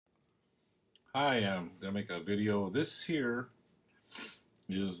Hi, I'm going to make a video. This here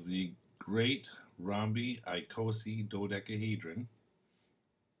is the great rhombicosidodecahedron.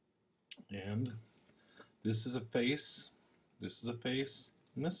 And this is a face, this is a face,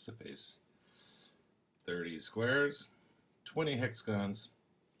 and this is a face. 30 squares, 20 hexagons,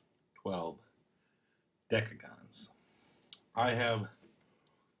 12 decagons. I have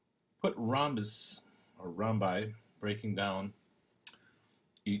put rhombus or rhombi, breaking down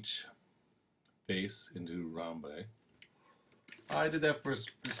each face into rhombi. I did that for a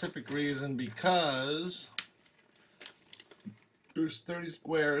specific reason because there's 30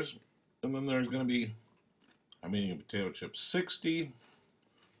 squares and then there's going to be, I'm eating a potato chip, 60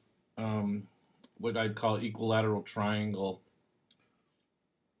 what I'd call equilateral triangle,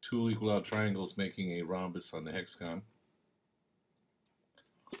 two equilateral triangles making a rhombus on the hexagon,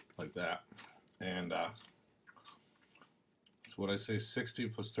 like that. And so what I say, 60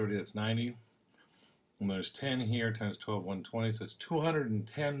 plus 30, that's 90. And there's 10 here times 12, 120, so it's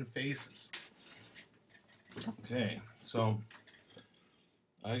 210 faces. Okay, so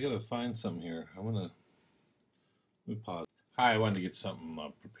I gotta find something here. Let me pause. Hi, I wanted to get something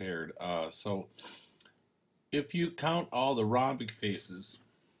prepared. So if you count all the rhombic faces,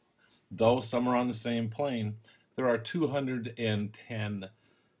 though some are on the same plane, there are 210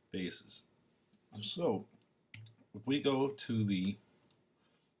 faces. So if we go to the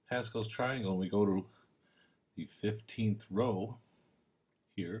Pascal's triangle, we go to the 15th row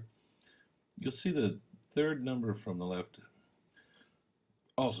here, you'll see the third number from the left,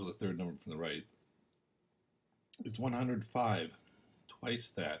 also the third number from the right. It's 105. Twice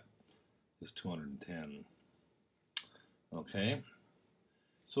that is 210. Okay,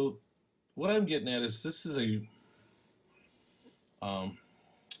 so what I'm getting at is this is a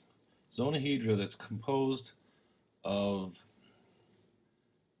zonahedra that's composed of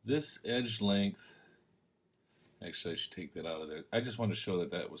this edge length. Actually, I should take that out of there. I just want to show that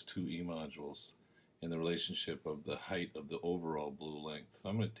that was two E modules in the relationship of the height of the overall blue length. So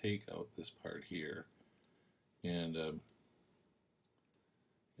I'm going to take out this part here and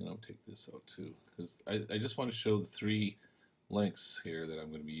take this out too, because I just want to show the three lengths here that I'm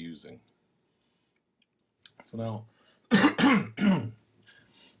going to be using. So now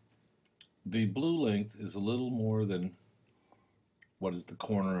the blue length is a little more than what is the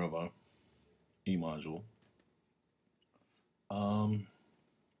corner of a E module.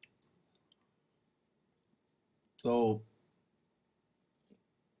 So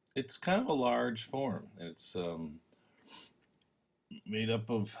it's kind of a large form. It's made up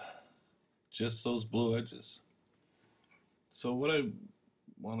of just those blue edges. So what I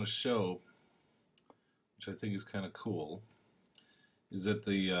want to show, which I think is kind of cool, is that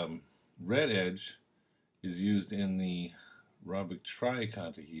the red edge is used in the rhombic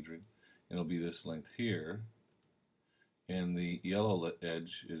triacontahedron, and it'll be this length here, and the yellow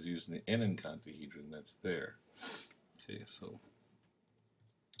edge is used in the enneacontahedron, that's there. Okay, so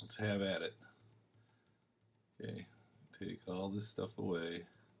let's have at it. Okay, take all this stuff away.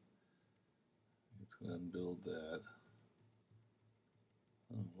 It's going to unbuild that.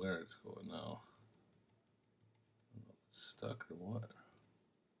 I don't know where it's going now. I don't know if it's stuck or what.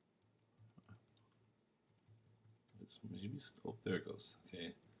 It's maybe still, there it goes.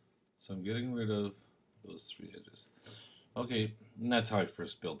 Okay, so I'm getting rid of those three edges. Okay, and that's how I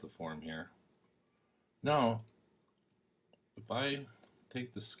first built the form here. Now, if I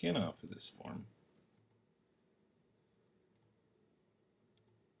take the skin off of this form,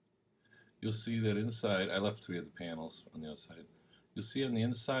 you'll see that inside, I left three of the panels on the outside. You'll see on the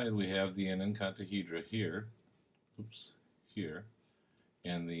inside we have the enneacontahedra here, oops, here,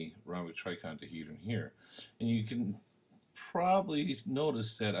 and the rhombic tricontahedron here. And you can probably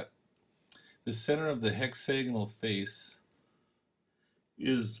notice that the center of the hexagonal face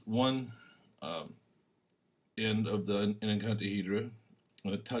is one end of the enneacontahedra,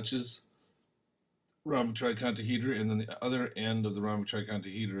 and it touches rhombic tricontahedra, and then the other end of the rhombic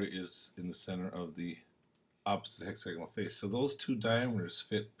tricontahedra is in the center of the opposite hexagonal face. So those two diameters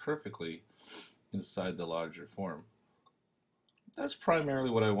fit perfectly inside the larger form. That's primarily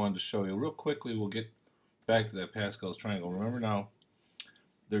what I wanted to show you. Real quickly, we'll get back to that Pascal's triangle. Remember now,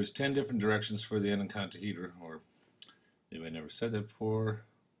 there's 10 different directions for the enneacontahedra, or maybe I never said that before.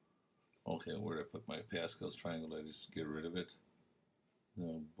 Okay, where did I put my Pascal's triangle? Did I just get rid of it?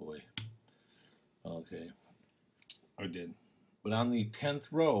 Oh boy. Okay, I did. But on the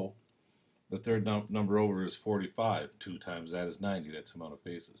 10th row, the third number over is 45. 2 times that is 90. That's the amount of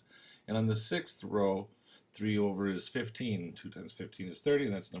faces. And on the 6th row, 3 over is 15. 2 times 15 is 30,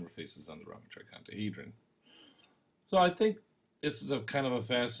 and that's the number of faces on the rhombic tricontahedron. So I think this is a kind of a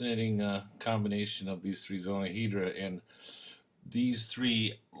fascinating combination of these three zonahedra, and these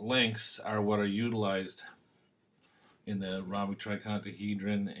three lengths are what are utilized in the rhombic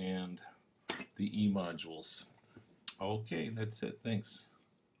tricontahedron and the E modules. Okay, that's it. Thanks.